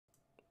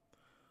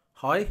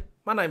Hi,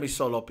 my name is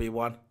Solo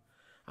P1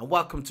 and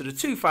welcome to the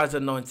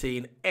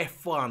 2019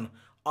 F1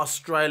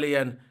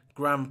 Australian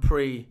Grand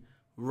Prix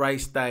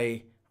Race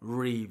Day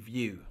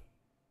Review.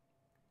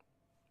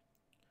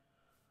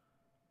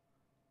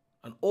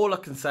 And all I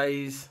can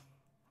say is,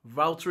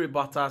 Valtteri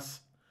Bottas,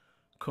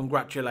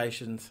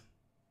 congratulations.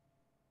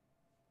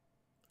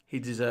 He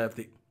deserved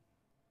it.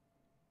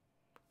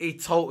 He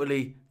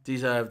totally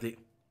deserved it.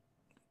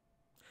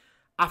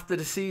 After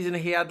the season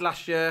he had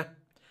last year,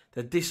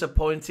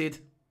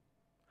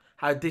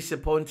 how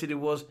disappointed he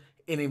was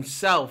in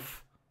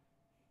himself.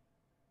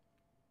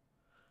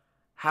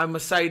 How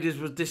Mercedes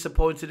was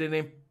disappointed in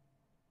him.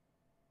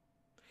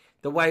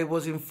 The way he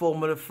was in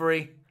Formula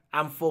 3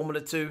 and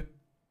Formula 2.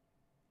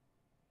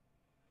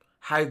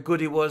 How good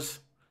he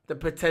was. The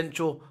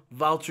potential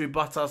Valtteri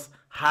Bottas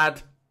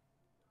had.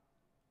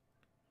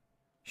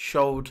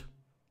 Showed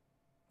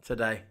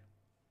today.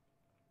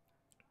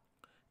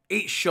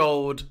 It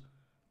showed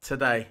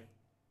today.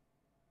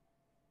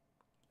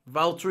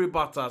 Valtteri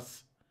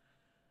Bottas,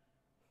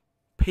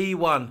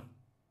 P1,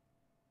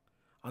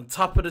 on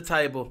top of the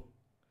table,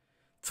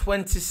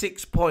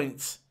 26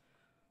 points.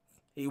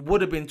 It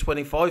would have been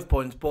 25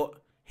 points, but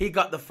he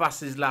got the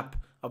fastest lap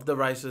of the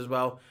race as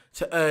well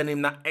to earn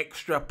him that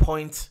extra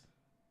point.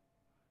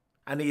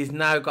 And he has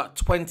now got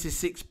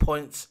 26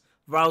 points.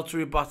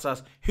 Valtteri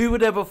Bottas. Who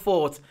would ever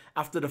thought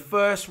after the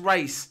first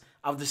race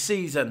of the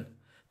season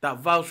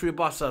that Valtteri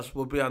Bottas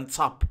would be on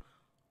top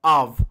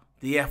of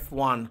the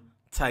F1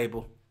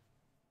 table?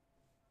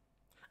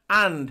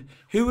 And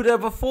who would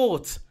ever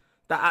thought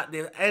that at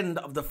the end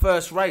of the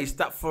first race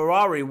that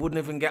Ferrari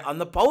wouldn't even get on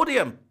the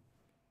podium?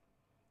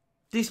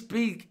 This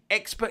big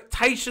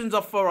expectations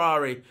of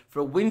Ferrari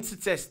for winter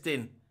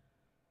testing,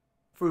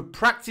 through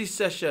practice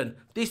session,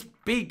 this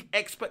big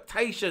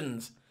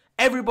expectations.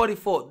 Everybody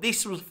thought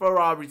this was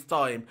Ferrari's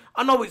time.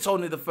 I know it's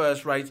only the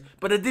first race,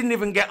 but they didn't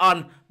even get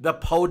on the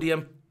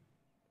podium.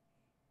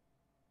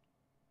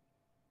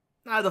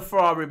 Now the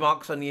Ferrari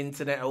marks on the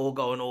internet are all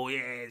going, oh yeah,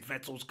 it's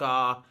Vettel's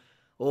car.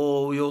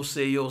 Oh, you'll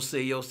see.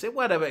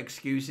 Whatever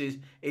excuses,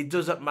 it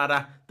doesn't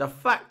matter. The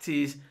fact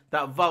is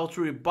that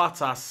Valtteri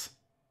Bottas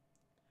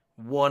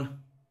won.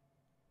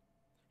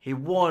 He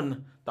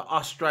won the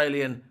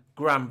Australian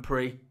Grand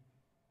Prix.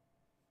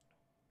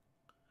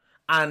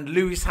 And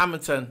Lewis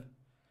Hamilton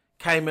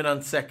came in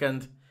on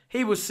second.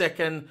 He was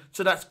second,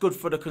 so that's good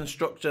for the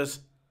constructors.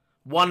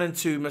 1 and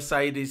 2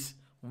 Mercedes.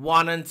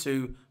 1 and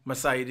 2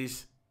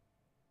 Mercedes.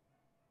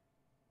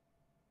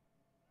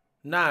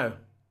 Now,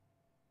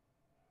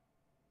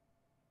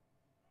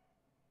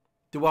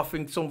 do I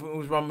think something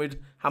was wrong with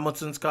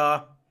Hamilton's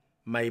car?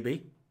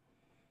 Maybe.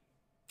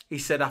 He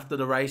said after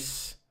the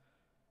race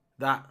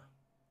that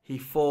he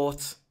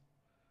thought...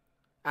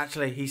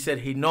 Actually, he said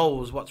he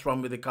knows what's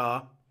wrong with the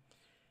car.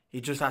 He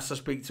just has to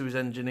speak to his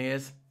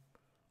engineers.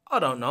 I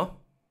don't know.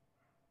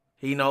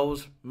 He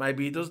knows.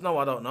 Maybe he does know.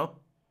 I don't know.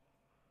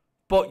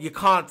 But you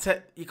can't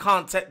take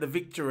the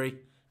victory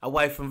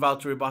away from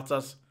Valtteri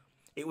Bottas.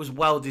 It was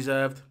well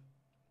deserved.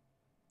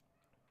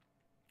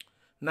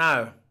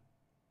 Now,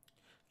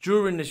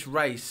 during this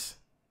race,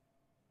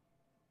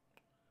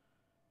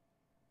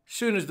 as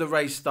soon as the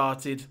race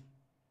started,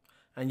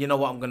 and you know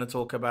what I'm going to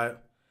talk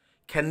about,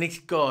 can this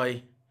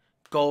guy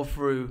go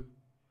through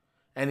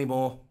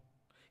anymore?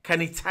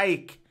 Can he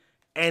take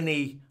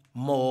any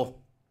more?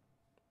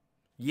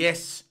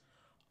 Yes,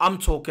 I'm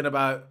talking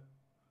about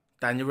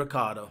Daniel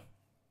Ricciardo.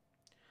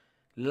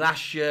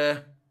 Last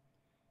year,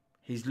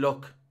 his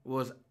luck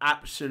was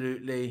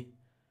absolutely...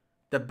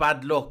 The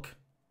bad luck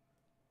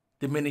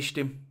diminished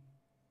him.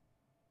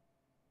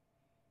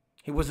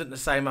 He wasn't the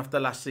same after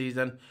last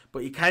season,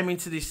 but he came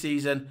into this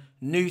season,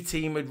 new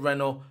team with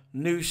Renault,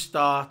 new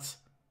start,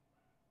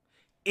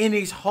 in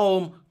his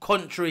home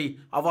country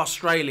of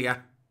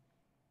Australia.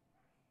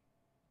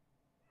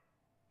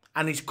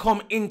 And he's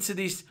come into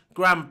this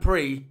Grand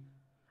Prix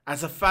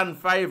as a fan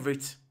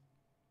favourite.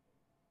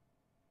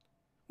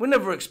 We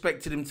never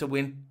expected him to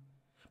win,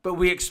 but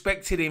we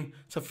expected him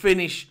to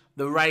finish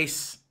the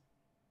race.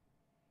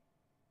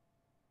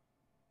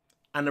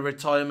 And the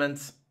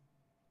retirement.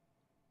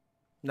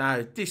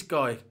 Now, this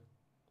guy,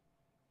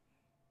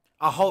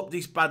 I hope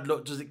this bad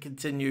luck doesn't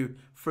continue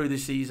through the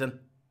season.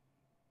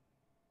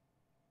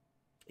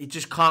 It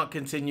just can't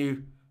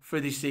continue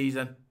through the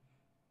season.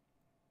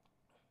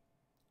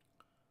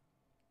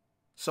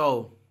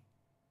 So,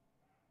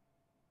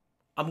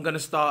 I'm going to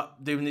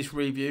start doing this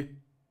review.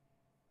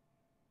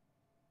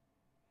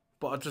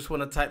 But I just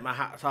want to take my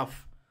hat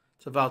off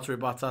to Valtteri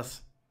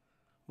Bottas.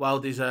 Well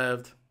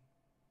deserved.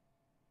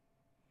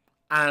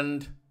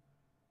 And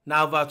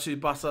now Valtteri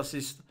Bottas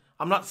is...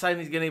 I'm not saying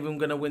he's even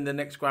going to win the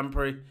next Grand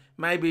Prix.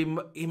 Maybe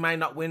he may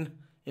not win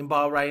in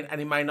Bahrain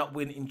and he may not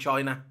win in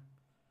China.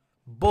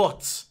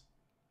 But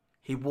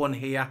he won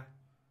here.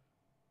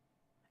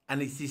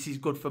 And this is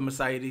good for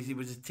Mercedes. It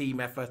was a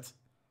team effort.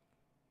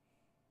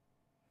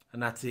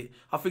 And that's it.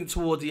 I think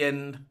toward the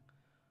end,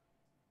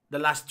 the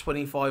last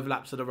 25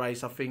 laps of the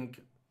race, I think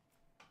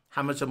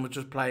Hamilton was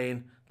just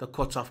playing the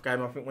cut-off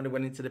game. I think when he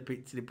went into the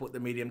pit, he put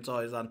the medium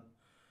tyres on.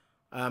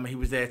 He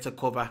was there to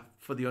cover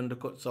for the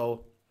undercut,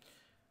 so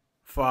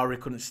Ferrari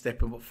couldn't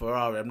step in. But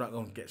Ferrari, I'm not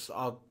going to get.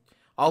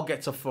 I'll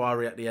get to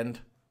Ferrari at the end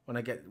when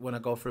I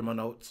go through my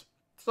notes.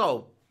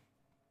 So,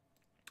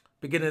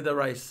 beginning of the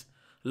race,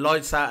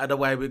 lights out of the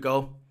way we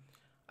go.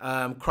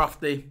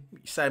 Crafty,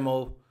 same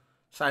old.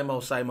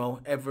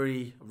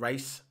 Every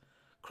race,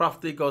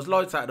 Crafty goes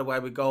lights out of the way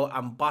we go,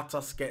 and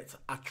Bottas gets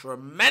a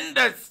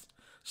tremendous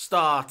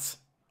start.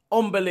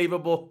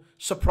 Unbelievable.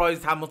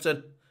 Surprised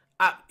Hamilton.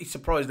 He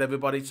surprised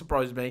everybody.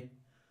 Surprised me.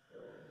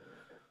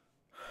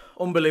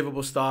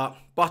 Unbelievable start.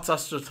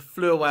 Bottas just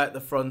flew away at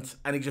the front,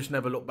 and he just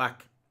never looked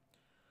back.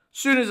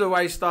 Soon as the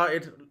race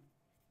started,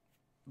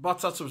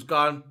 Bottas was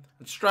gone,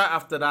 and straight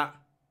after that,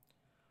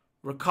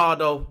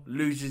 Ricciardo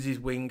loses his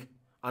wing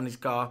on his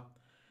car.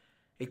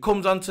 He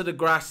comes onto the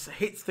grass,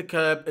 hits the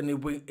curb, and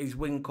his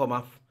wing come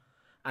off.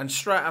 And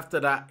straight after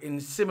that, in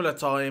similar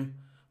time,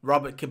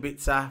 Robert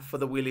Kubica for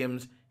the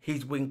Williams,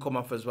 his wing come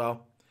off as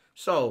well.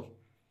 So,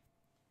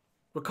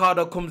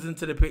 Ricciardo comes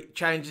into the pit,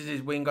 changes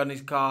his wing on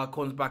his car,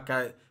 comes back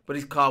out, but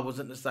his car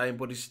wasn't the same,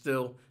 but he's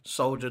still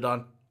soldiered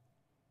on.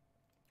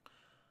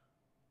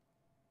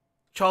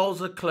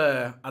 Charles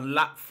Leclerc on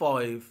lap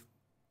 5,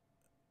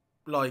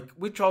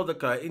 with Charles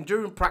Leclerc,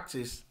 during the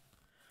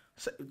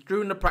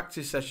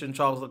practice session,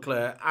 Charles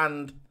Leclerc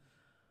and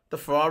the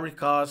Ferrari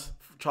cars,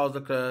 Charles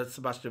Leclerc,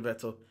 Sebastian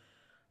Vettel,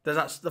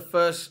 that's the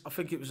first, I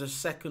think it was the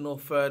second or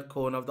third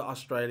corner of the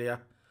Australia,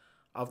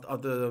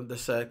 of the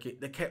circuit.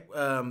 They kept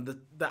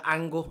the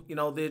angle,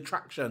 the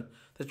traction.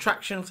 The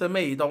traction to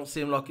me don't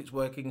seem like it's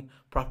working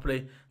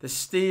properly. The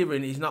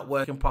steering is not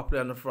working properly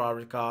on the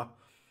Ferrari car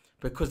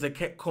because they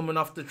kept coming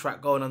off the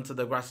track, going onto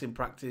the grass in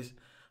practice.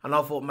 And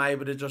I thought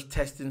maybe they're just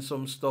testing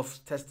some stuff,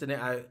 testing it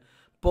out.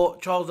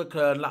 But Charles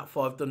Leclerc, lap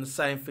 5, done the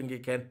same thing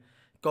again.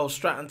 Goes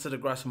straight into the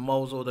grass and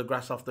mows all the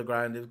grass off the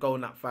ground. He was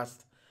going that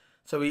fast.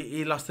 So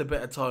he lost a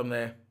bit of time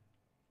there.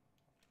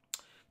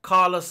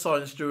 Carlos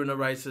Sainz during the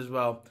race as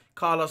well.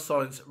 Carlos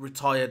Sainz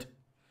retired.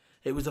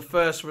 It was the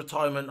first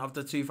retirement of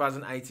the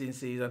 2018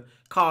 season.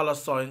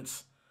 Carlos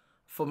Sainz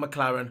for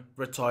McLaren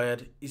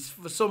retired.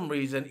 For some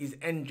reason, his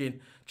engine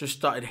just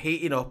started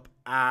heating up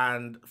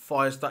and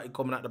fire started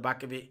coming out the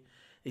back of it.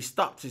 He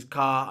stopped his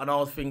car, and I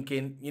was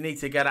thinking, you need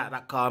to get out of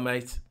that car,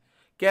 mate.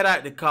 Get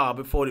out the car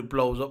before it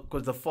blows up,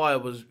 because the fire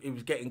was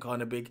getting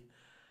kind of big.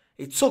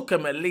 It took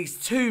him at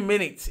least 2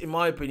 minutes, in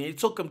my opinion. It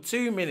took him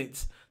 2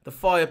 minutes, the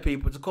fire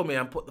people, to come here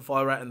and put the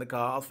fire out in the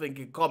car. I was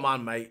thinking, come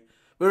on, mate.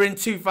 We're in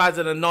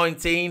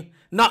 2019,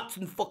 not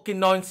in fucking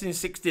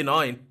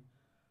 1969.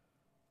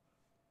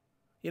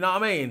 You know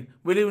what I mean?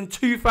 We're in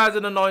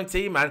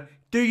 2019, man.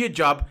 Do your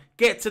job.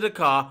 Get to the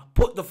car.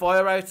 Put the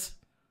fire out.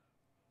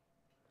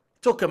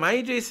 Took him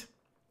ages.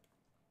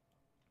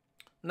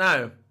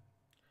 Now,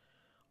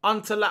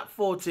 on to lap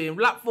 14.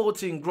 Lap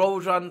 14,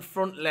 Grosjean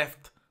front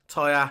left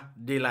tyre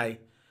delay.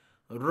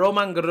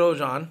 Romain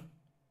Grosjean,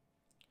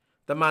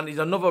 the man, is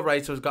another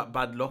racer who's got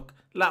bad luck.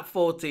 Lap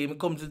 14,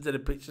 comes into the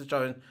pits to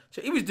try and...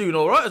 So he was doing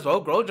all right as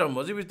well, Grosjean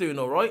was. He was doing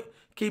all right.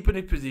 Keeping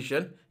his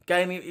position.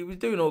 Gaining, he was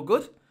doing all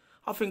good.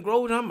 I think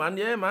Grosjean, man,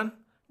 yeah, man.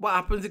 What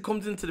happens, it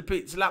comes into the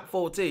pits, lap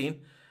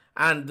 14...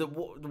 And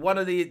one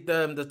of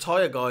the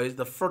tyre guys,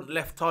 the front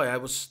left tyre,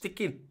 was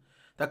sticking.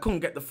 They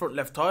couldn't get the front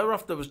left tyre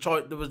off. There was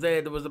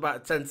about a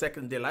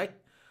 10-second delay.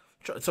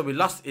 So he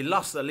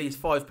lost at least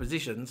 5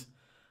 positions.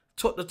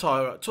 Took the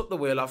tyre, took the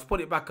wheel off,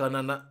 put it back on,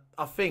 and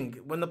I think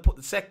when they put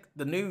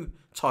the new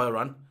tyre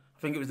on, I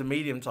think it was the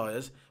medium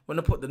tyres. When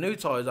they put the new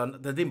tyres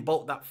on, they didn't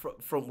bolt that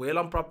front wheel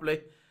on properly.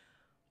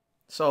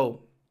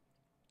 So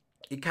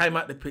he came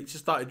out the pits,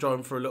 started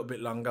driving for a little bit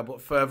longer,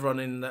 but further on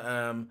in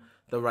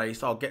the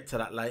race, I'll get to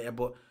that later,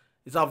 but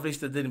it's obvious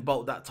they didn't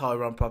bolt that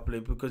tyre on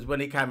properly, because when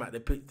he came out the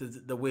pit,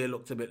 the wheel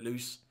looked a bit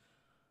loose.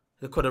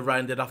 They could have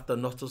rounded off the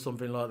nut or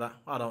something like that.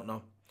 I don't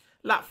know.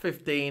 Lap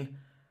 15,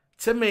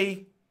 to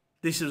me,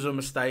 this was a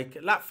mistake.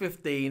 Lap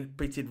 15,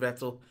 pitted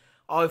Vettel.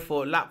 I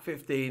thought lap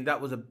 15, that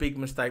was a big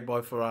mistake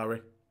by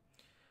Ferrari.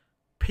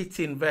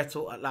 Pitting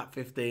Vettel at lap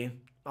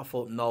 15, I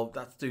thought, no,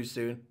 that's too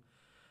soon.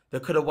 They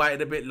could have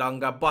waited a bit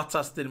longer.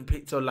 Bottas didn't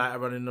pit till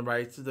later on in the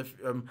race.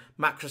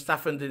 Max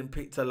Verstappen didn't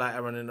pit till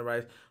later on in the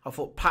race. I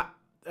thought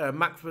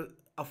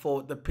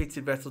they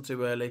pitted Vettel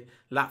too early.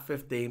 Lap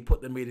 15,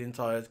 put the medium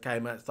tyres,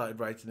 came out, started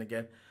racing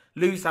again.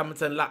 Lewis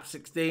Hamilton, lap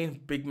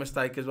 16, big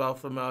mistake as well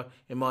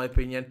in my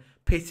opinion.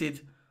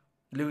 Pitted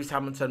Lewis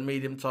Hamilton,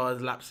 medium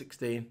tyres, lap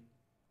 16.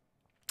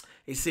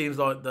 It seems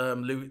like the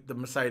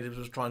Mercedes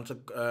was trying to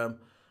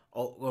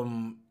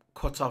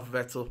cut off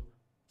Vettel.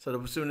 So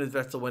as soon as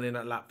Vettel went in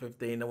at lap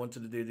 15, they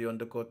wanted to do the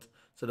undercut.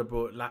 So they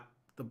brought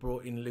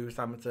in Lewis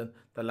Hamilton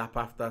the lap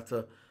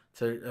after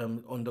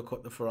to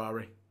undercut the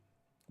Ferrari,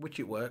 which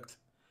it worked.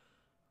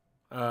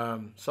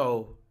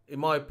 So in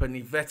my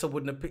opinion, Vettel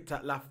wouldn't have pitted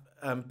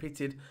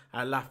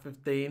at lap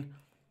 15.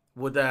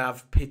 Would they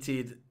have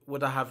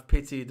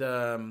pitted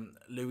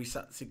Lewis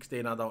at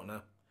 16? I don't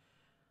know.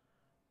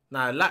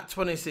 Now lap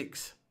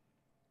 26.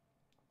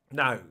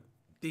 Now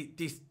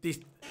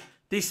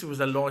this was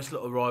a nice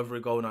little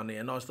rivalry going on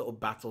here, a nice little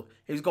battle.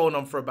 It was going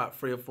on for about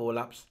 3 or 4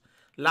 laps.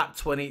 Lap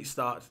 20 it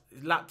starts.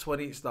 Lap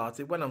 20 it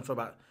started. Went on for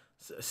about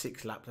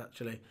 6 laps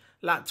actually.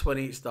 Lap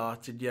 20 it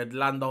started. You had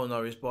Lando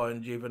Norris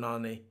behind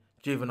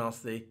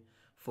Giovinazzi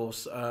for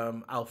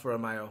Alfa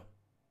Romeo.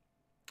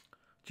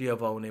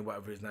 Giovanni,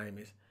 whatever his name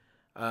is.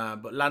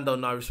 But Lando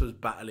Norris was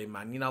battling,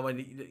 man. You know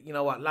you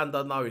know what?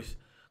 Lando Norris,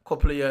 a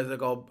couple of years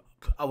ago,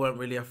 I weren't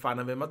really a fan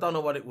of him. I don't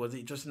know what it was. I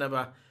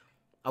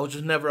was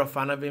just never a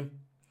fan of him.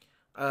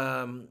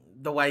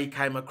 The way he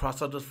came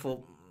across, I just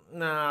thought,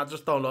 nah, I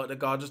just don't like the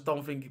guy. I just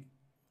don't think,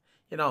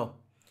 you know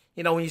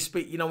when you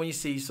speak, when you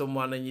see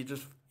someone and you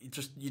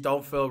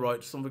don't feel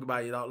right, something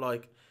about you don't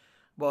like.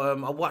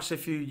 But I watched a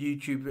few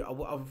YouTube.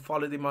 I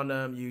followed him on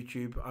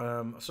YouTube.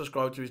 I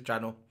subscribed to his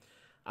channel,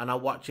 and I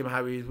watch him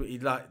how he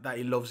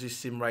loves his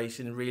sim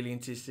racing, really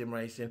into his sim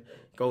racing.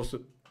 Goes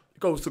to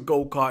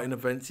go-karting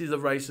events. He's a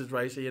racer,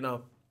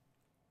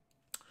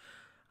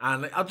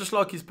 And I just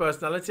like his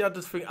personality. I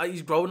just think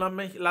he's grown on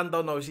me.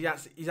 Lando knows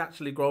he's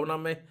actually grown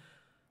on me.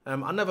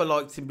 I never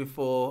liked him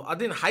before. I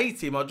didn't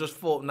hate him. I just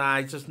thought, nah,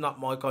 he's just not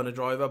my kind of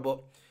driver.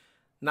 But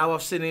now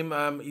I've seen him,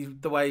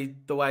 the way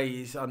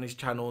he's on his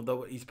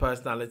channel, his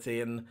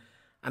personality, and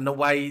the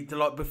way,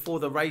 before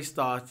the race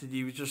started,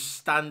 he was just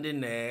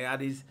standing there.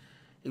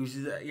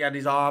 He had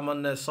his arm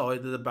on the side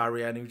of the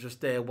barrier, and he was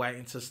just there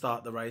waiting to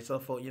start the race. I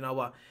thought, you know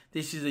what,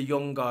 this is a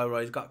young guy,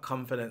 right? He's got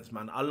confidence,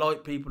 man. I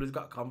like people who's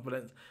got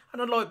confidence,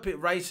 and I like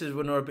racers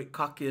when they're a bit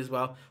cocky as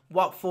well.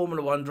 What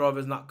Formula One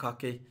driver's not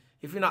cocky?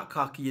 If you're not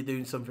cocky, you're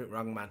doing something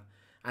wrong, man.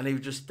 And he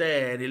was just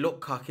there, and he looked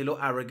cocky,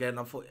 looked arrogant.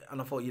 I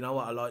thought, you know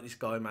what, I like this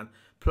guy, man.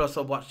 Plus,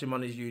 I watched him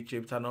on his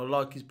YouTube channel. I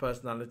like his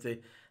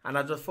personality, and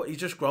I just thought he's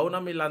just grown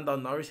on me, Lando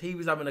Norris. He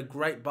was having a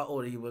great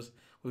battle. He was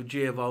with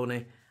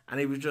Giovanni. And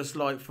he was just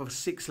for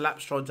 6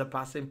 laps trying to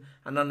pass him.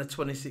 And on the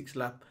 26th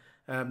lap,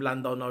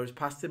 Lando Norris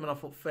passed him. And I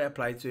thought, fair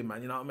play to him,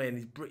 man. You know what I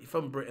mean? He's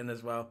from Britain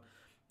as well.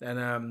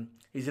 And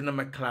he's in a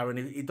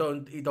McLaren. He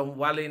done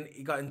well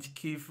he got into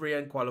Q3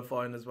 and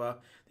qualifying as well.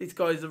 This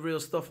guy's the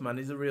real stuff, man.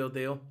 He's the real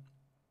deal.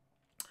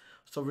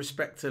 So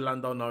respect to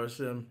Lando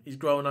Norris. He's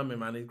grown on me,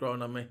 man. He's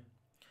grown on me.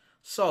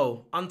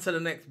 So, on to the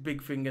next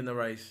big thing in the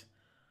race.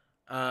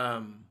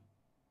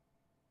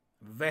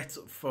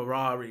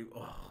 Ferrari.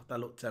 Oh, that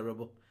looked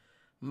terrible.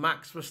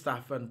 Max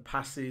Verstappen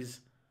passes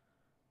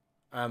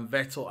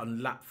Vettel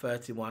on lap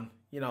 31.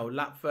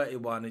 Lap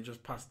 31, he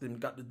just passed him,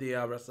 got the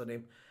DRS on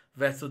him.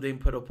 Vettel didn't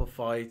put up a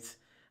fight,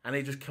 and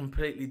he just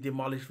completely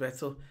demolished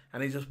Vettel,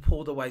 and he just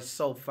pulled away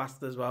so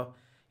fast as well.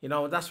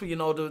 That's when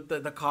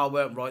the car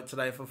weren't right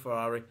today for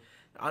Ferrari.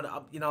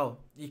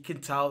 You can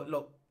tell.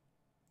 Look,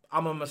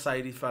 I'm a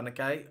Mercedes fan,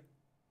 okay?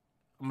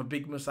 I'm a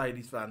big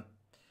Mercedes fan.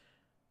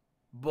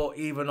 But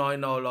even I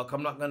know,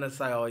 I'm not going to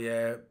say, oh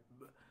yeah,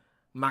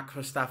 Max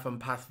Verstappen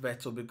passed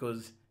Vettel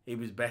because he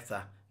was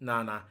better.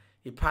 Nah.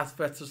 He passed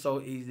Vettel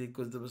so easy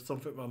because there was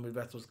something wrong with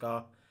Vettel's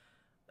car.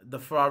 The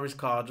Ferrari's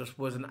car just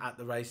wasn't at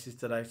the races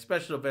today,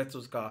 especially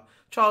Vettel's car.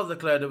 Charles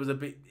Leclerc,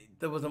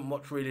 there wasn't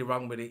much really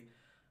wrong with it.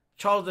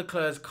 Charles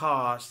Leclerc's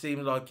car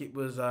seemed like it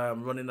was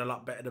running a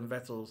lot better than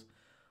Vettel's.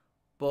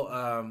 But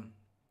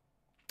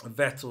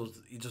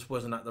Vettel's, he just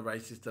wasn't at the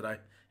races today.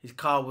 His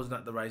car wasn't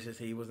at the races,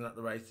 he wasn't at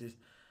the races.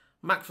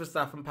 Max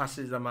Verstappen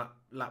passes him at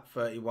lap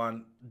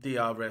 31.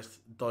 DRS,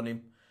 done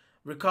him.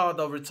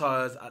 Ricciardo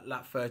retires at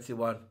lap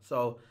 31.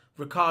 So,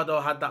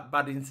 Ricciardo had that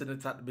bad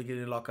incident at the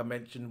beginning, like I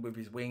mentioned, with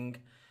his wing.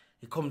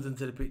 He comes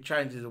into the pit,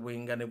 changes the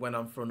wing, and he went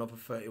on for another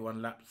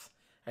 31 laps.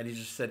 And he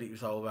just said it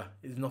was over.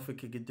 There's nothing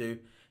he could do.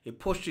 He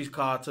pushed his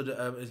car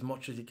to as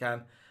much as he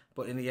can.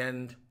 But in the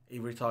end, he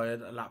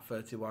retired at lap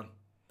 31.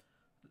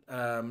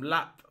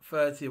 Lap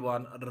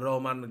 31,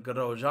 Roman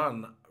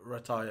Grosjean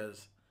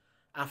retires.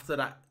 After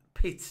that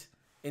pit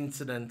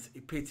incident,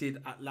 he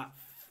pitted at, I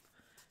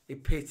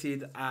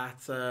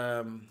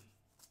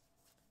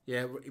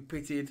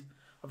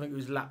think it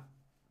was lap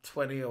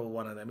 20 or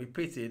one of them. He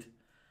pitted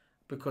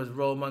because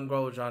Roman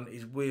Grosjean,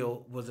 his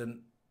wheel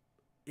wasn't,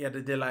 he had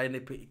a delay in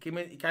the pit. He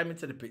came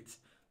into the pits,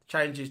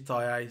 changed his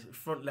tyre, his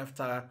front left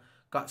tyre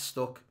got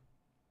stuck.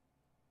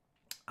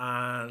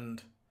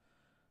 And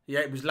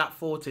yeah, it was lap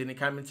 14, he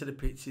came into the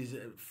pits, his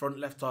front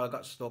left tyre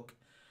got stuck.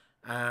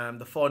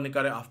 They finally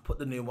got it off, put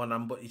the new one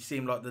on, but it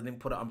seemed like they didn't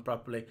put it on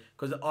properly.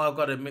 Because I've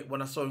got to admit, when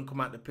I saw him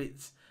come out the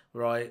pits,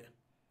 right,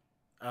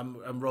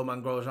 and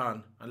Roman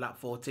Grosjean, on lap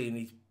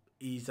 14,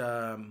 his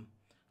front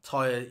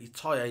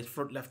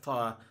left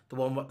tyre, the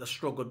one that they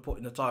struggled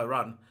putting the tyre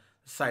on,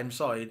 the same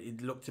side,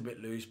 it looked a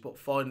bit loose. But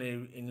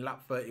finally, in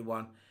lap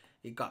 31,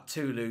 it got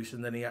too loose,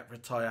 and then he had to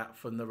retire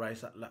from the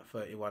race at lap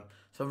 31.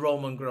 So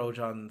Roman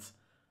Grosjean's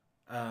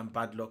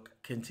bad luck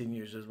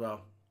continues as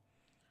well.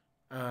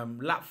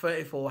 Lap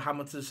 34,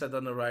 Hamilton said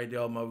on the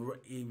radio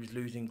he was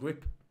losing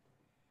grip.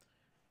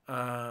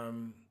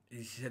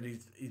 He said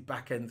his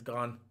back end's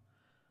gone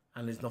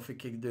and there's nothing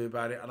he can do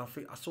about it. And I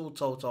saw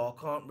Toto,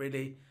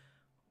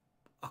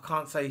 I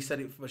can't say he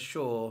said it for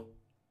sure.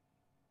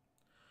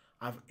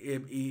 I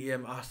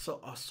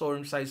saw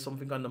him say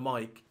something on the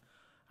mic,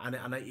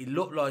 and it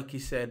looked like he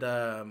said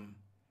that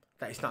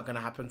it's not going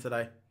to happen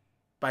today.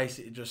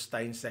 Basically, just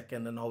stay in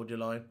second and hold your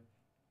line.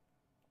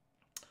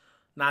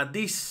 Now,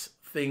 this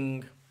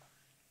thing,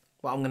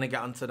 what I'm going to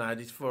get onto now,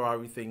 this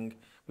Ferrari thing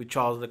with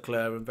Charles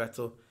Leclerc and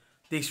Vettel,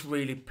 this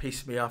really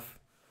pissed me off.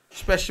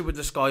 Especially with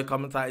the Sky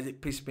commentators,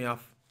 it pissed me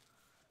off.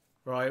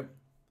 Right?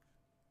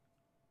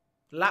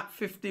 Lap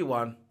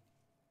 51,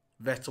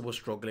 Vettel was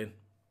struggling.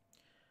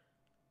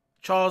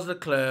 Charles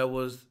Leclerc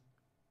was,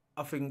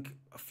 I think,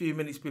 about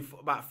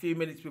a few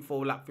minutes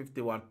before lap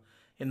 51,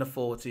 in the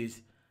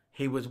 40s,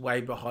 he was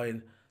way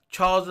behind.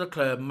 Charles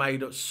Leclerc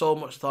made up so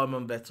much time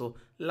on Vettel.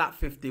 Lap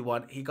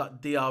 51, he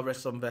got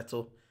DRS on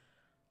Vettel,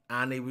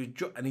 and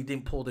he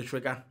didn't pull the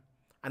trigger.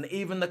 And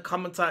even the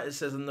commentator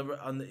says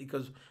he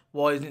goes,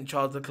 why isn't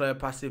Charles Leclerc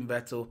passing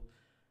Vettel?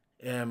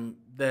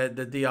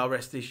 The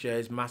DRS this year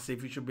is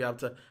massive. He should be able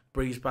to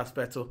breeze past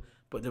Vettel.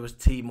 But there was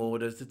team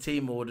orders. The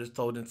team orders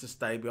told him to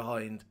stay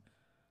behind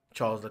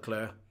Charles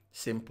Leclerc.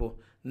 Simple.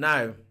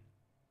 Now,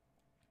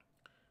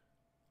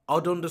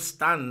 I'd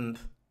understand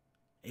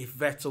if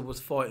Vettel was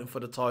fighting for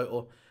the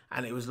title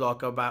and it was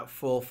like about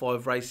 4 or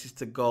 5 races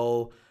to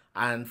go,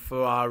 and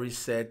Ferrari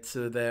said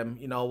to them,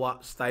 you know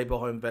what, stay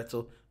behind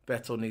Vettel.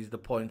 Vettel needs the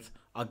points.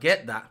 I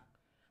get that.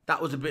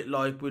 That was a bit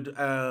like with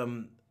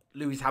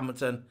Lewis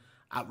Hamilton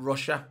at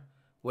Russia,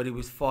 when he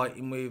was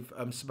fighting with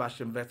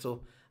Sebastian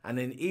Vettel. And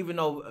then even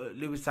though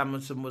Lewis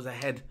Hamilton was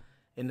ahead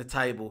in the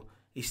table,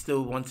 he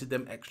still wanted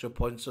them extra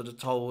points. So they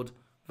told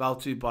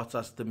Valtteri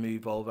Bottas to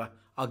move over.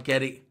 I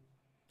get it.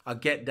 I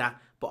get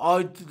that.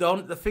 But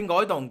the thing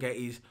I don't get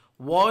is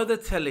why they're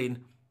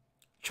telling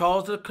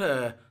Charles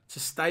Leclerc to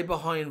stay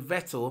behind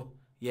Vettel,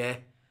 yeah,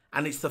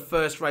 and it's the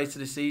first race of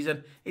the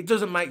season. It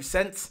doesn't make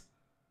sense.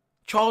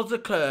 Charles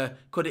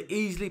Leclerc could have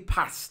easily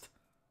passed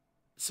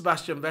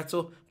Sebastian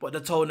Vettel, but they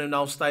told him,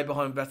 no, stay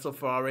behind Vettel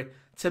Ferrari.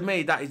 To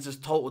me, that is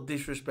just total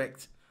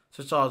disrespect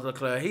to Charles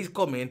Leclerc. He's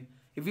coming.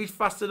 If he's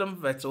faster than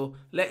Vettel,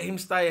 let him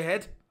stay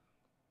ahead.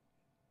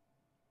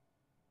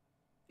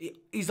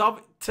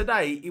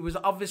 Today, he was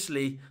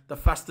obviously the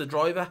faster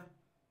driver,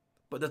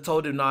 but they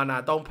told him,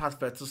 no, don't pass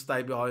Vettel,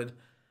 stay behind.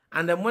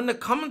 And then when the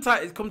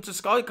commentators come to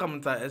Sky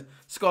commentators,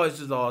 Sky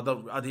says,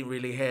 oh, I didn't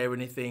really hear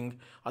anything.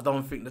 I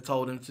don't think they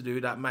told him to do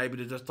that. Maybe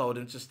they just told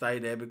him to stay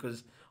there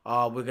because,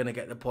 we're going to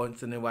get the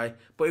points anyway.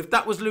 But if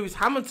that was Lewis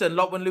Hamilton,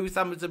 like when Lewis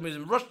Hamilton was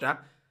in Russia,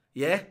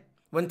 yeah,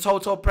 when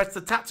Toto pressed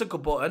the tactical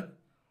button,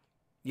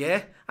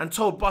 yeah, and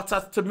told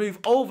Bottas to move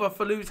over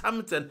for Lewis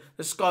Hamilton,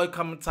 the Sky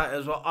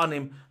commentators were on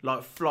him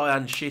like fly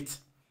and shit.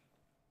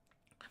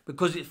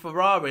 Because it's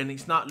Ferrari and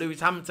it's not Lewis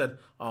Hamilton.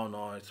 Oh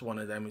no, it's one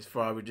of them. It's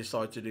Ferrari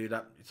decide to do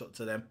that. It's up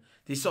to them.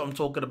 This is what I'm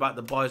talking about,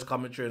 the bias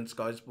commentary on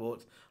Sky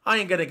Sports. I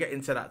ain't going to get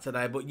into that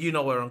today, but you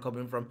know where I'm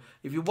coming from.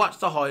 If you watch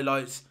the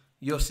highlights,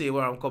 you'll see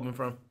where I'm coming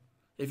from.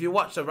 If you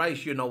watch the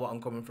race, you know what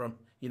I'm coming from.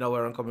 You know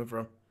where I'm coming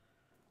from.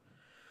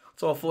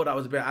 So I thought that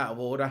was a bit out of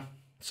order.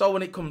 So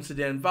when it comes to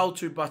the end,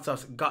 Valtteri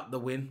Bottas got the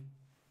win.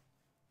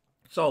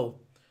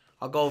 So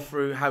I'll go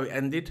through how it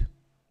ended.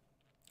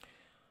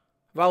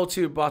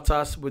 Valtteri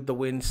Bottas with the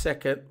win.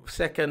 Second,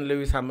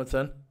 Lewis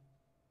Hamilton.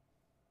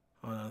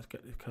 Hold on, let's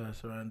get this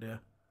cursor around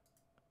here.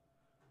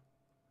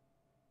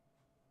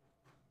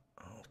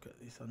 Let's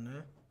get this on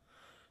there.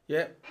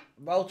 Yeah,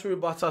 Valtteri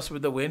Bottas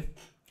with the win.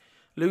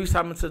 Lewis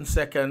Hamilton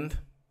second.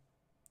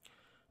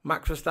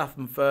 Max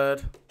Verstappen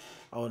third.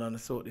 Hold on,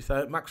 let's sort this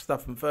out. Max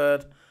Verstappen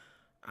third.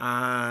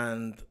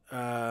 And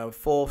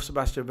fourth,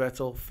 Sebastian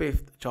Vettel.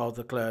 Fifth, Charles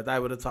Leclerc. They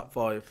were the top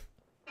 5.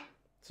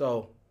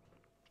 So,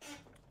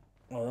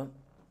 hold on.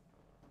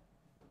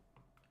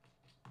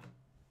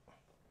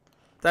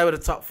 They were the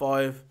top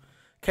 5.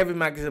 Kevin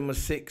Magnussen was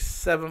 6th.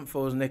 7th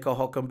was Nico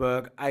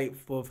Hülkenberg.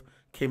 8th was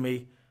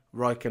Kimi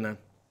Räikkönen.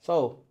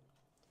 So,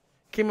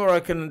 Kimi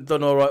Räikkönen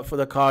done all right for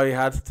the car he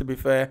had, to be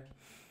fair.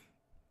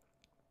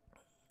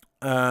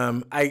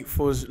 8th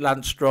was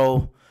Lance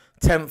Stroll.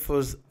 10th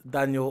was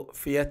Daniel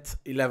Kvyat.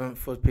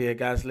 11th was Pierre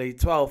Gasly.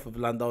 12th was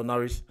Lando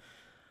Norris.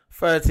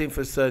 13th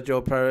was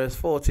Sergio Perez.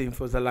 14th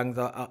was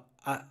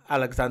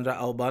Alexander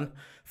Albon.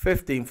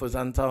 15th was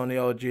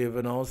Antonio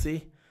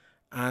Giovinazzi.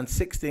 And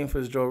 16th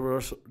was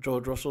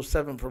George Russell.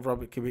 7th was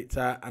Robert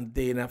Kubica. And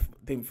DNF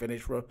didn't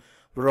finish for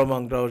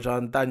Romain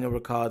Grosjean, Daniel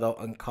Ricciardo,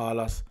 and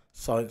Carlos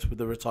Sainz with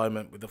the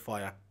retirement with the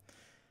fire.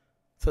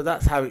 So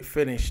that's how it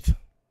finished.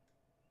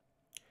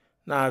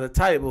 Now the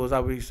tables,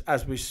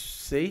 as we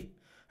see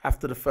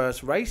after the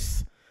first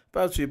race,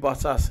 Valtteri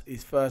Bottas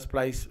is first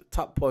place,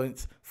 top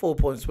points, 4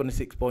 points,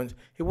 26 points.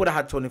 He would have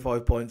had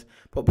 25 points,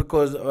 but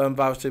because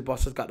Valtteri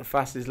Bottas got the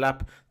fastest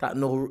lap, that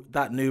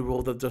new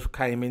rule that just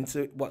came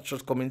into it, what's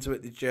just come into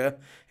it this year,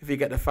 if you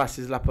get the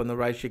fastest lap on the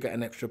race, you get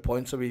an extra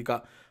point. So we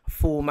got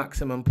full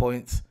maximum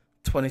points,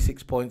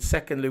 26 points.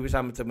 Second, Lewis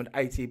Hamilton with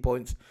 18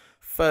 points.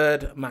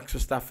 Third, Max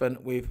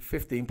Verstappen with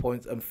 15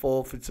 points. And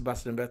fourth, with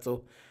Sebastian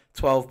Vettel,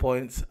 12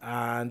 points.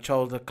 And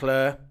Charles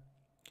Leclerc,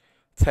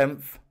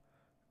 10th.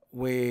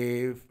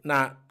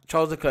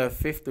 Charles Leclerc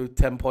 5th with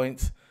 10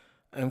 points.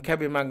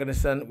 Kevin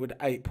Magnussen with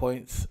 8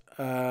 points.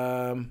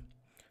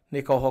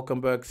 Nico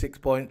Hülkenberg 6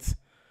 points.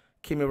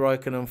 Kimi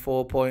Räikkönen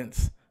 4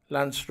 points.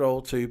 Lance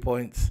Stroll 2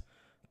 points.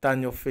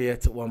 Daniel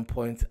Kvyat 1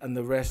 point. And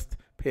the rest,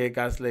 Pierre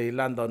Gasly,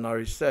 Lando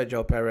Norris,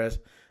 Sergio Perez,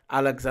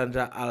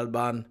 Alexander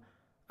Albon,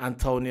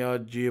 Antonio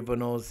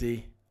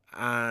Giovinazzi,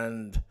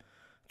 and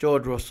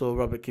George Russell,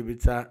 Robert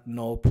Kubica.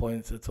 No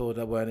points at all.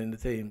 They weren't in the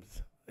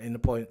teams, in the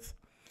points.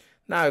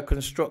 Now,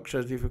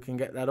 constructors, if we can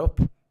get that up.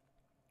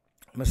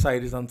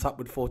 Mercedes on top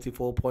with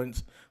 44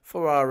 points.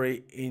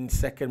 Ferrari in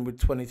second with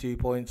 22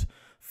 points.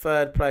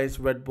 Third place,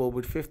 Red Bull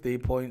with 15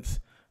 points.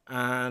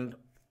 And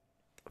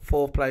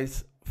fourth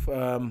place,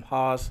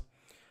 Haas,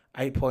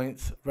 8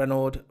 points.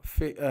 Renault,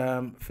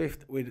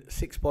 fifth with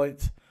 6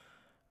 points.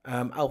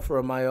 Alfa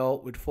Romeo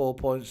with 4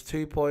 points,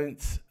 2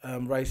 points.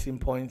 Racing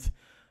Point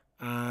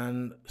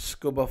and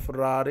Scuba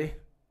Ferrari.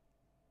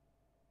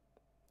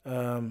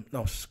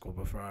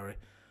 Ferrari.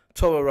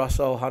 Toro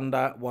Rosso,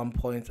 Honda, 1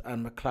 point,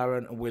 and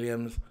McLaren and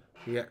Williams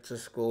yet to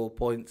score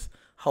points.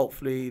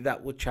 Hopefully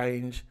that will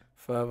change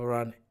further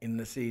on in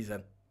the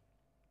season.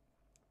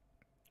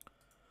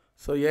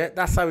 So yeah,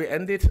 that's how it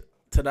ended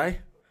today.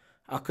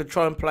 I could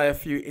try and play a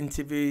few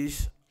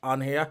interviews on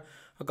here.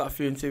 I got a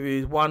few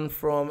interviews. One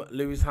from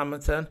Lewis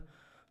Hamilton,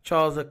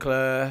 Charles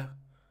Leclerc,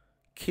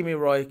 Kimi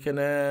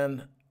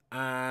Raikkonen,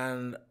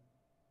 and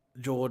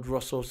George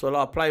Russell. So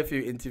I'll play a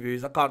few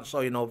interviews. I can't show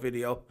you no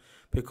video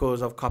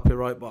because of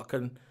copyright, but I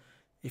can,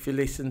 if you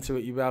listen to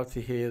it, you'll be able to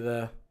hear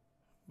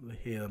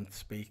them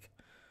speak.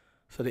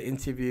 So the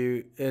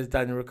interview is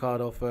Daniel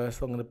Ricciardo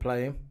first. I'm going to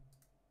play him.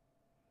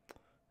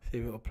 See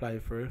if it'll play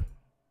through.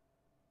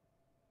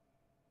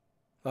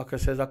 Like I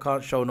said, I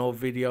can't show no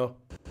video.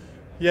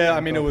 Yeah, I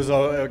mean, it was.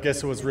 I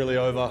guess it was really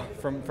over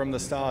from the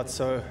start.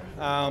 So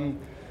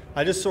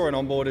I just saw it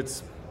on board.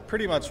 It's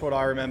pretty much what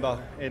I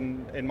remember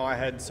in my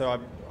head.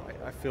 So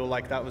I feel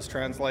like that was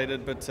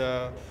translated, but.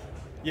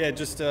 Yeah,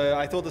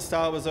 I thought the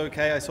start was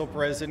okay. I saw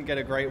Perez didn't get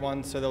a great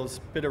one, so there was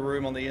a bit of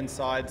room on the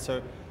inside.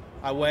 So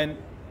I went,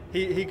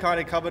 he kind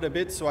of covered a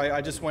bit, so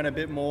I just went a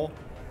bit more.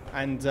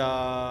 And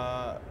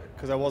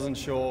because I wasn't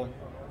sure,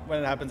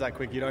 when it happens that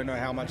quick, you don't know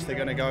how much they're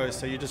going to go.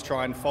 So you just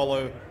try and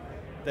follow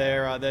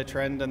their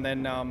trend. And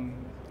then,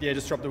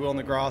 just dropped the wheel on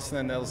the grass, and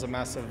then there was a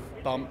massive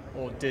bump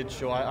or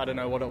ditch, or I don't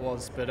know what it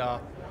was, but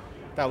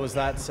that was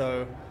that.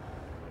 So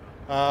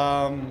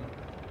I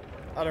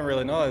don't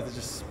really know.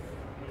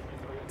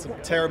 It's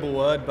a terrible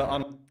word,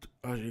 but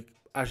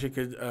as you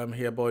could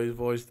hear by his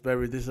voice,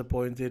 very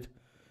disappointed.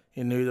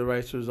 He knew the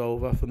race was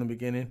over from the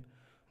beginning,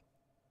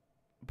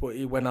 but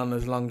he went on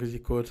as long as he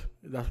could.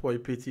 That's why he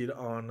pitted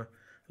on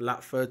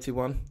lap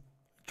 31.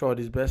 Tried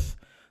his best.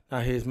 Now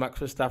here's Max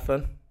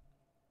Verstappen.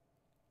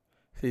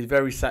 He's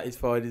very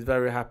satisfied. He's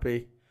very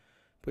happy,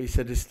 but he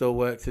said there's still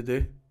work to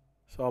do.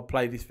 So I'll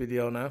play this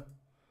video now,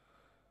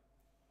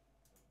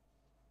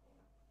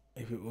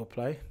 if it will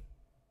play.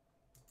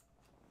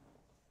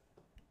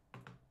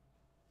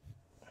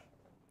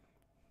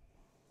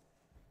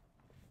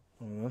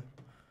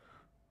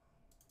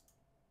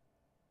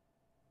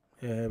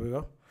 Yeah, here we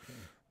go.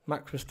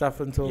 Max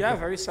Verstappen talking. Yeah,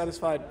 very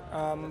satisfied.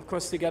 Of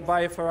course, to get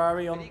by a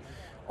Ferrari on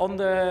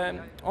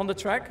the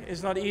track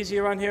is not easy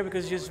around here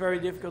because it's just very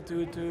difficult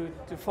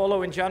to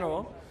follow in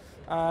general.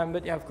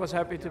 But yeah, of course,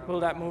 happy to pull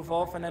that move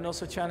off and then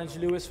also challenge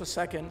Lewis for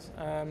second.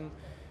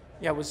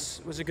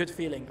 Was a good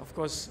feeling. Of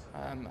course,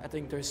 I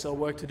think there's still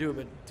work to do,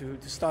 but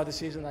to start the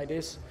season like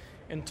this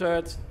in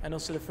third and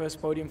also the first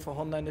podium for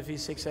Honda in the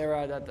V6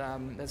 era,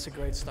 that's a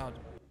great start.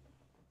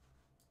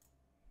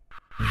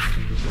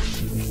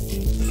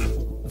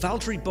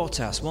 Valtteri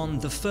Bottas won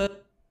the first.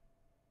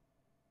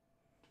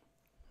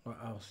 What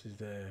else is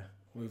there?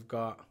 We've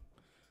got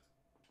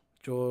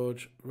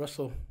George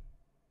Russell.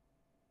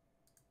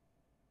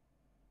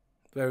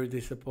 Very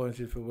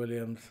disappointed for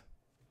Williams.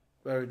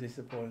 Very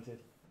disappointed.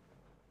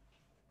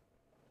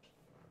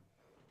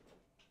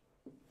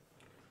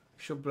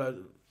 Should blow.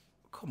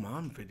 Come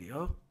on,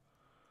 video.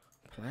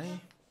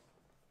 Play.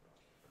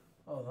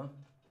 Hold on.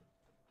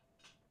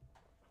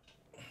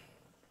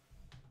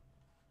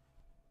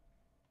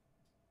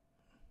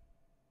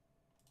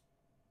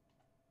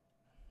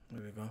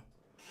 There we go.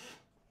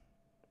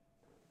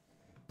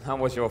 How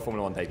was your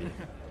Formula One debut?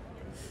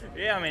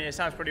 Yeah, I mean, it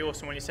sounds pretty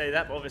awesome when you say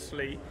that, but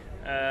obviously,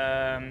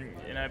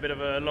 a bit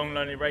of a long,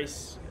 lonely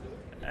race,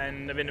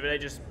 and at the end of the day,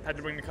 just had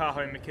to bring the car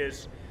home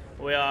because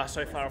we are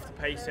so far off the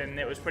pace, and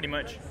it was pretty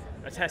much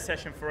a test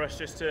session for us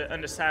just to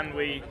understand.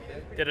 We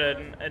did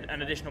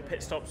an additional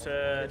pit stop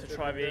to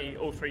try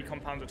all three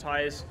compounds of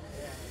tyres,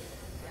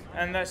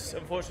 and that's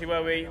unfortunately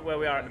where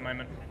we are at the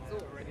moment.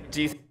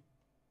 Do you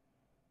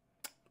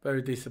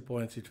Very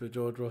disappointed for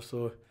George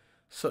Russell.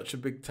 Such a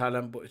big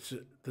talent, but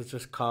there's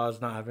just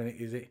cars not having it,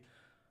 is it?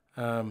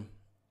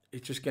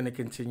 It's just going to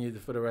continue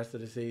for the rest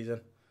of the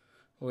season.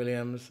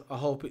 Williams, I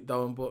hope it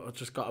don't, but I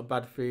just got a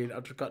bad feeling. I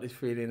just got this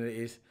feeling it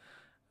is.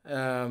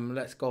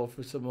 Let's go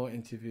for some more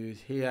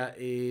interviews. Here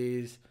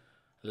is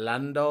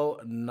Lando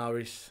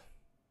Norris.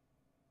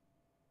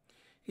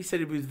 He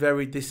said he was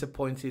very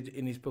disappointed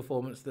in his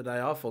performance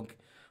today. I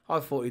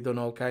thought he done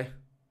okay.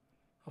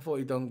 I thought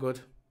he done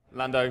good.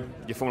 Lando,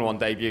 your Formula One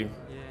debut,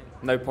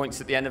 no points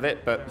at the end of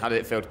it, but how did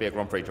it feel to be a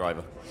Grand Prix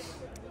driver?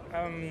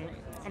 I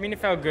mean, it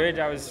felt good.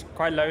 I was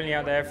quite lonely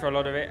out there for a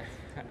lot of it,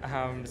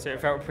 so it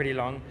felt pretty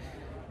long.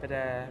 But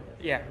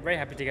yeah, very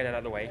happy to get it out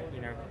of the way.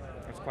 You know,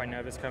 I was quite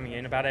nervous coming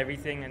in about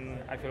everything, and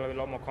I feel a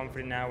lot more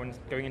confident now and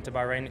going into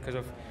Bahrain because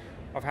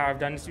of how I've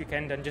done this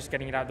weekend and just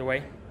getting it out of the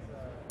way.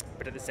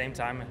 But at the same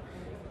time,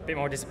 a bit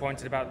more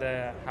disappointed about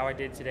how I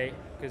did today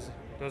because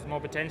there was more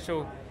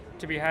potential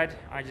to be had.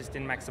 I just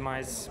didn't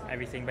maximise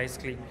everything,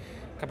 basically.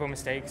 A couple of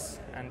mistakes,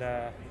 and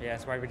yeah,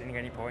 that's why we didn't get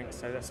any points.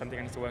 So that's something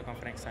I need to work on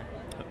for next time.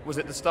 Was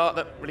it the start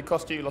that really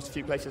cost you? You lost a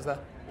few places there?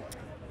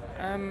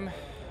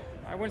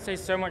 I wouldn't say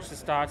so much the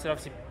start. It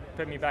obviously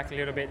put me back a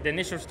little bit. The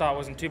initial start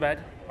wasn't too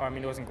bad. I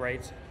mean, it wasn't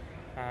great.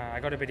 I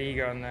got a bit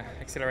eager on the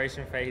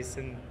acceleration phase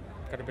and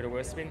got a bit of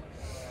worse spin.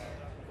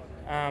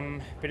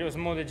 But it was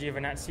more the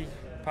Giovinazzi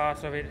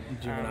part of it.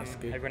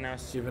 Everyone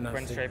else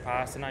went straight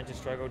past, and I just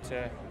struggled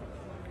to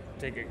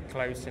get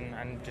close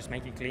and just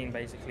make it clean,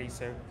 basically.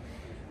 So,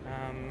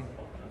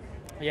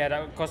 yeah,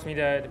 that cost me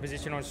the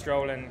position on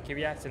Stroll and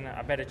Kvyat, and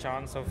a better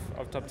chance of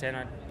top 10.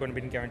 I wouldn't have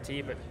been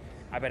guaranteed, but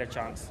a better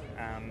chance.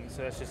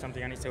 So that's just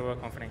something I need to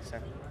work on for next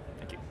time.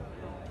 Thank you.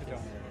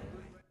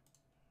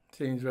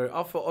 Seems very.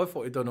 I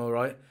thought he'd done all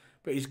right,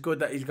 but it's good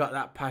that he's got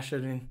that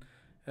passion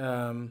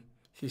in.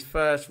 His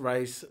first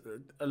race.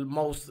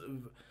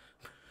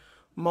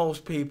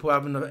 Most people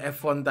having an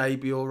F1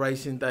 debut or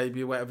racing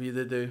debut, whatever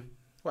they do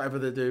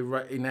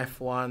in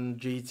F1,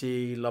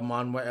 GT, Le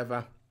Mans,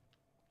 whatever.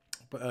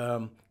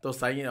 But they'll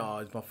say, you know,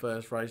 it's my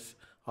first race.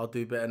 I'll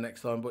do better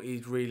next time. But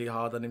he's really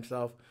hard on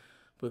himself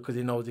because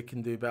he knows he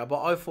can do better.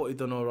 But I thought he'd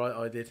done all right.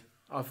 I did.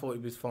 I thought he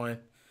was fine.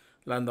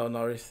 Lando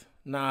Norris.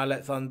 Now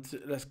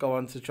let's go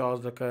on to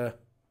Charles Leclerc.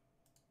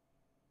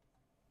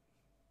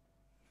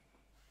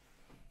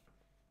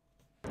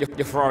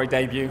 Your Ferrari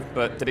debut,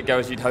 but did it go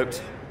as you'd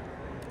hoped?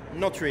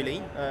 Not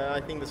really.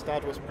 I think the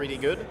start was pretty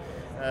good.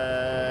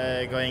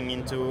 Going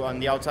into on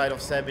the outside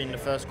of Seb in the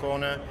first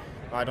corner.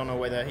 I don't know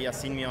whether he has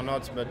seen me or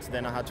not, but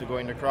then I had to go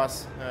in the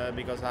cross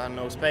because I had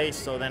no space.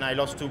 So then I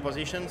lost 2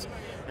 positions,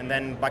 and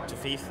then back to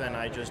 5th, and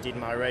I just did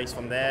my race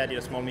from there. Did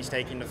a small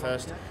mistake in the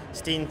first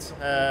stint,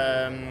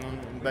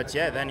 but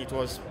yeah, then it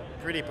was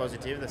pretty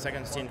positive. The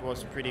second stint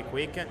was pretty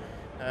quick.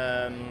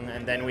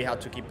 And then we had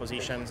to keep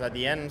positions at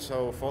the end,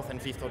 so 4th and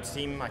 5th of the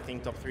team. I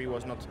think top 3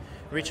 was not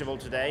reachable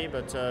today,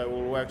 but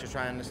we'll work to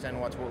try and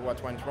understand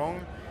what went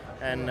wrong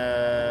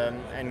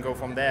and go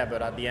from there.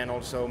 But at the end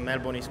also,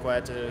 Melbourne is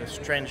quite a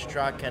strange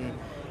track and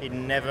it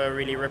never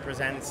really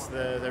represents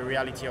the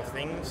reality of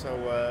things,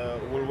 so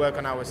we'll work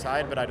on our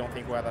side, but I don't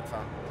think we're that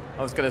far.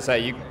 I was going to say,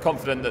 are you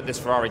confident that this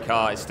Ferrari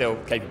car is still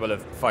capable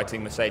of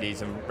fighting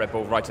Mercedes and Red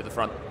Bull right at the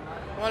front?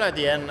 Well, at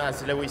the end,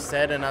 as Lewis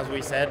said, and as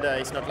we said,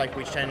 it's not like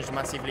we changed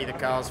massively the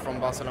cars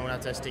from Barcelona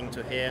testing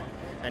to here.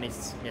 And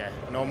it's, yeah,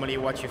 normally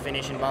what you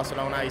finish in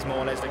Barcelona is more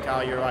or less the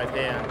car you arrive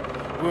here.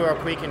 And we were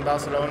quick in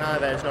Barcelona.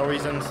 There's no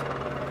reasons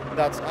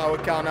that our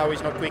car now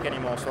is not quick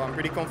anymore. So I'm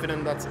pretty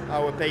confident that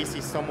our pace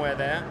is somewhere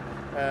there.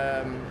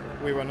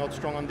 We were not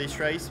strong on this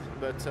race,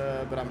 but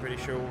I'm pretty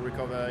sure we'll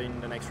recover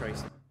in the next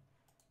race.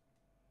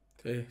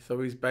 Okay,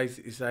 so he's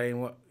basically saying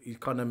what he's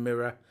kind of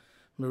mirroring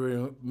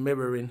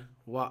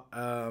what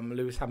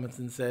Lewis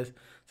Hamilton says.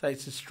 So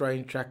it's a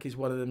strange track. It's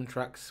one of them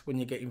tracks when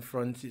you get in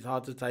front, it's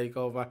hard to take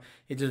over.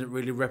 It doesn't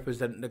really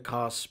represent the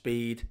car's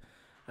speed.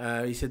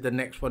 He said the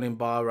next one in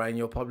Bahrain,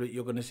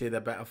 you're going to see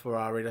the better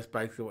Ferrari. That's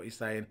basically what he's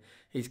saying.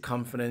 He's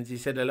confident. He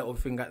said a little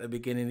thing at the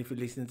beginning. If you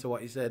listen to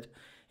what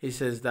he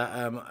says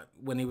that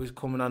when he was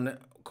coming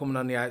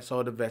on the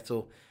outside of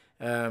Vettel,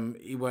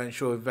 he weren't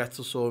sure if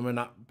Vettel saw him, and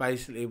that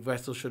basically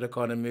Vettel should have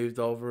kind of moved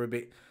over a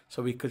bit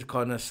so he could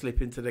kind of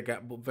slip into the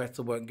gap, but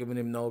Vettel weren't giving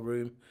him no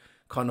room,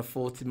 kind of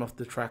fought him off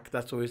the track.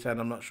 That's what he's saying.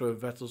 I'm not sure if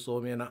Vettel saw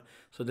me and that.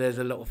 So there's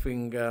a little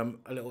thing,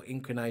 a little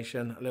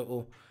inclination, a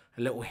little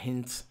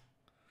hint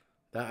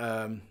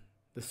that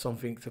there's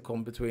something to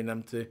come between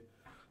them two,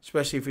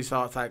 especially if we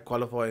start out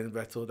qualifying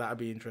Vettel. That'd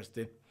be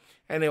interesting.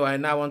 Anyway,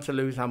 now on to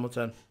Lewis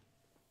Hamilton.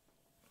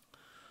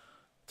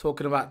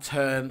 Talking about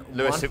turn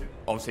Lewis, one. it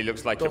obviously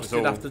looks like it was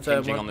all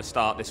hinging on the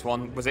start, this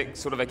one. Was it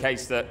sort of a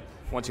case that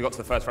once you got to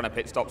the first round of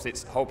pit stops,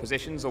 it's whole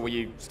positions, or were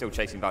you still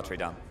chasing Valtteri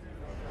down?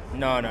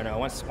 No.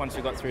 Once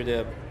we got through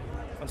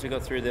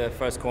the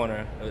first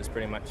corner, it was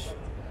pretty much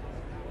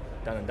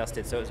done and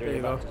dusted. So it was really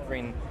about just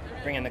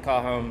bringing the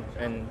car home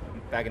and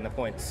bagging the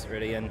points,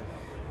 really. And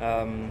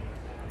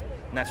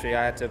naturally,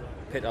 I had to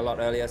pit a lot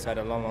earlier, so I had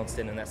a long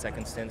stint in that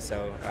second stint.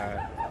 So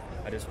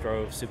I just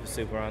drove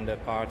super under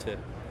par to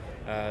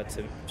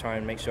try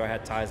and make sure I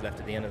had tyres left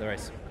at the end of the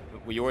race.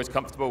 Were you always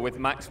comfortable with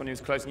Max when he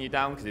was closing you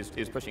down? Because he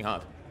was pushing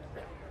hard.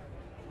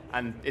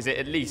 And is it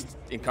at least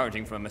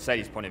encouraging from a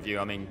Mercedes point of view?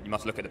 I mean, you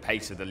must look at the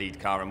pace of the lead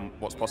car and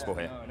what's possible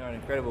here. No, an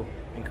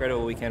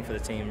incredible weekend for the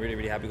team.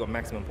 Really happy. We got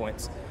maximum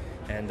points.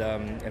 And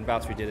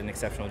Valtteri did an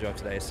exceptional job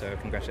today, so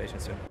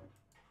congratulations to him.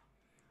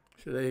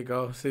 So there you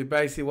go. So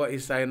basically what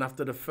he's saying,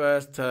 after the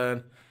first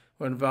turn,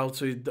 when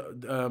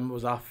Valtteri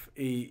was off,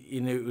 he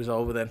knew it was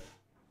over then.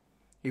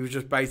 He was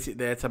just basically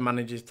there to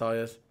manage his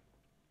tyres.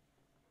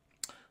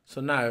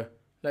 So now,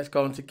 let's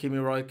go on to Kimi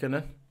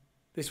Räikkönen.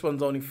 This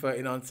one's only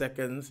 39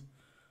 seconds.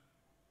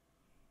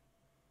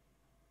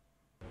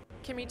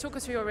 Kimi, talk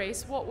us through your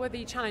race. What were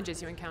the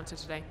challenges you encountered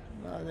today?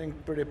 I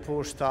think pretty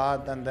poor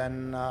start, and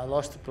then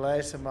lost the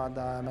place, but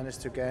I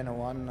managed to gain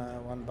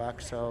one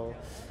back. So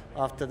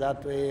after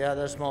that, we had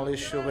a small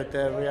issue with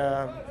the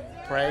rear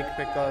brake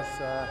because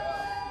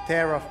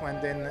tear-off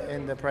went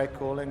in the brake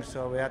cooling,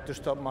 so we had to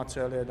stop much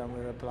earlier than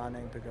we were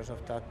planning because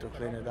of that to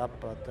clean it up.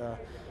 But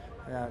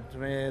yeah, to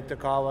me the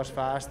car was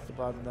fast,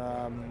 but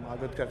I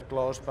could get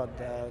close, but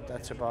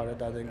that's about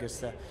it. I think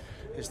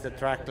it's the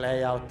track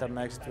layout that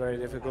makes it very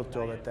difficult to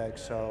overtake.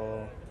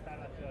 So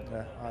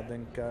yeah, I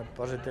think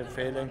positive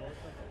feeling.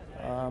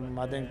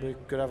 I think we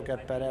could have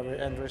got better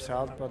end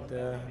result, but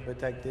we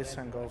take this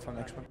and go for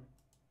next one.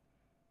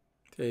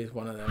 He's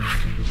one of them.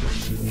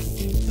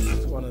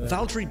 He's one of them.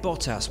 Valtteri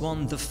Bottas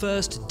won the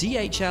first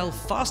DHL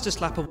fastest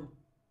lap of...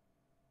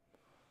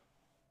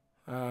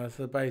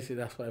 So basically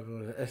that's what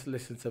everyone... Let's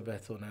listen to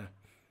Vettel now.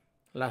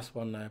 Last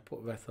one now,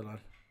 put Vettel on.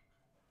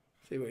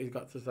 See what he's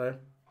got to say.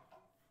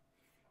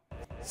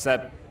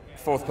 Seb,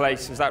 4th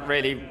place, was that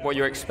really what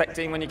you were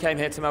expecting when you came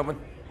here to Melbourne?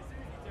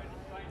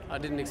 I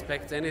didn't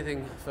expect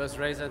anything. First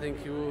race, I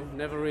think you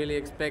never really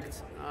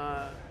expect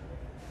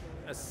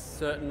a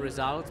certain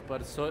result,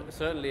 but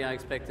certainly I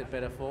expected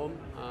better form,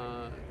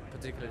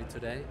 particularly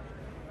today.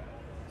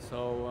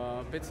 So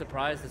a bit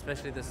surprised,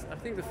 especially this. I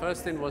think the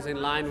first stint was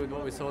in line with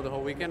what we saw the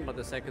whole weekend, but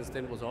the second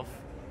stint was off.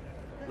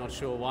 Not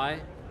sure why.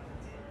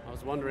 I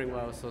was wondering why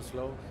I was so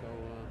slow. So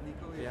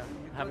yeah,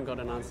 haven't got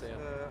an answer yet.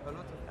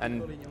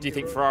 And do you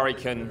think Ferrari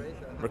can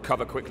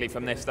recover quickly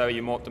from this, though? Are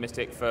you more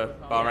optimistic for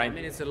Bahrain? Yeah, I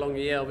mean, it's a long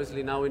year.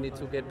 Obviously, now we need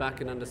to get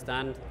back and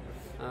understand.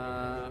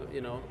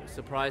 You know,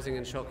 surprising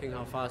and shocking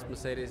how fast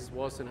Mercedes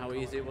was and how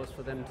easy it was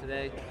for them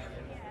today.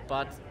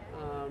 But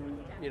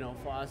you know,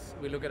 for us,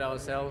 we look at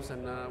ourselves,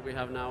 and we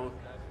have now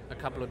a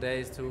couple of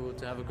days to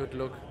have a good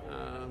look.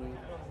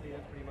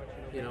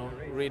 You know,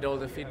 read all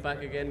the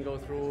feedback again, go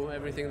through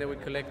everything that we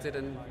collected,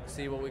 and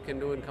see what we can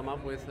do and come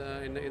up with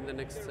in the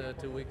next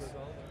 2 weeks.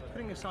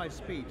 Putting aside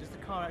speed, does the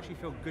car actually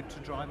feel good to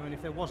drive? I mean,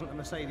 if there wasn't a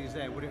Mercedes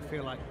there, would it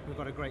feel like we've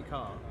got a great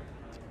car?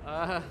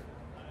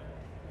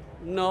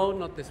 No,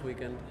 not this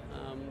weekend.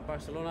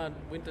 Barcelona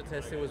winter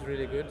testing was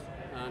really good,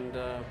 and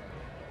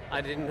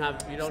I didn't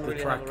have. You don't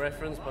really have a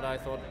reference, but I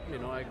thought, you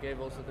know, I gave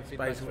also the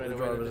feedback straight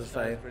away. The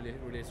start is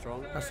really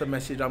strong. That's the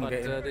message I'm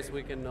getting. But this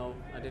weekend, no,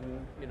 I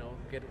didn't. You know,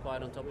 get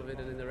quite on top of it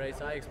in the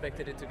race. I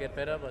expected it to get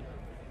better, but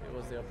it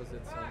was the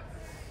opposite. So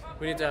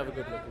we need to have a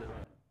good look now.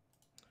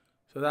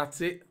 So that's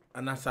it,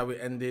 and that's how it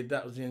ended.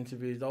 That was the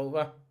interview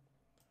over.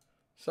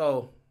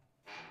 So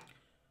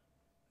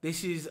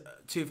this is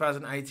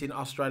 2018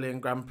 Australian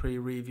Grand Prix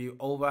review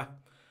over.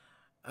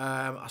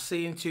 I'll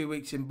see you in 2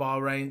 weeks in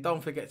Bahrain.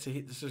 Don't forget to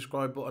hit the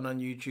subscribe button on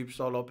YouTube,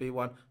 Solo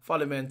P1.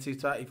 Follow me on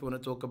Twitter if you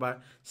want to talk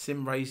about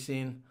sim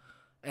racing,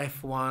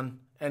 F1,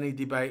 any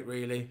debate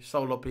really.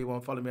 Solo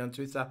P1, follow me on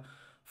Twitter.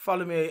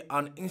 Follow me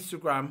on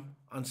Instagram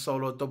on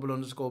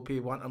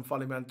Solo_P1 and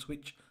follow me on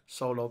Twitch,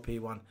 Solo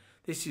P1.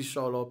 This is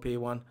Solo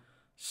P1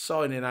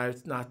 signing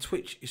out. Now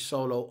Twitch is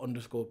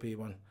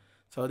Solo_P1.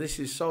 So this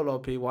is Solo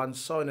P1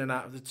 signing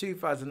out of the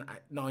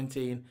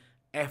 2019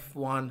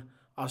 F1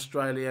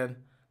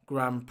 Australian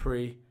Grand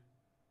Prix.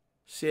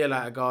 See you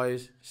later,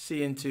 guys. See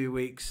you in 2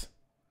 weeks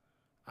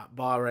at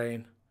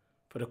Bahrain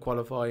for the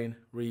qualifying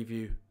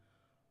review.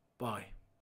 Bye.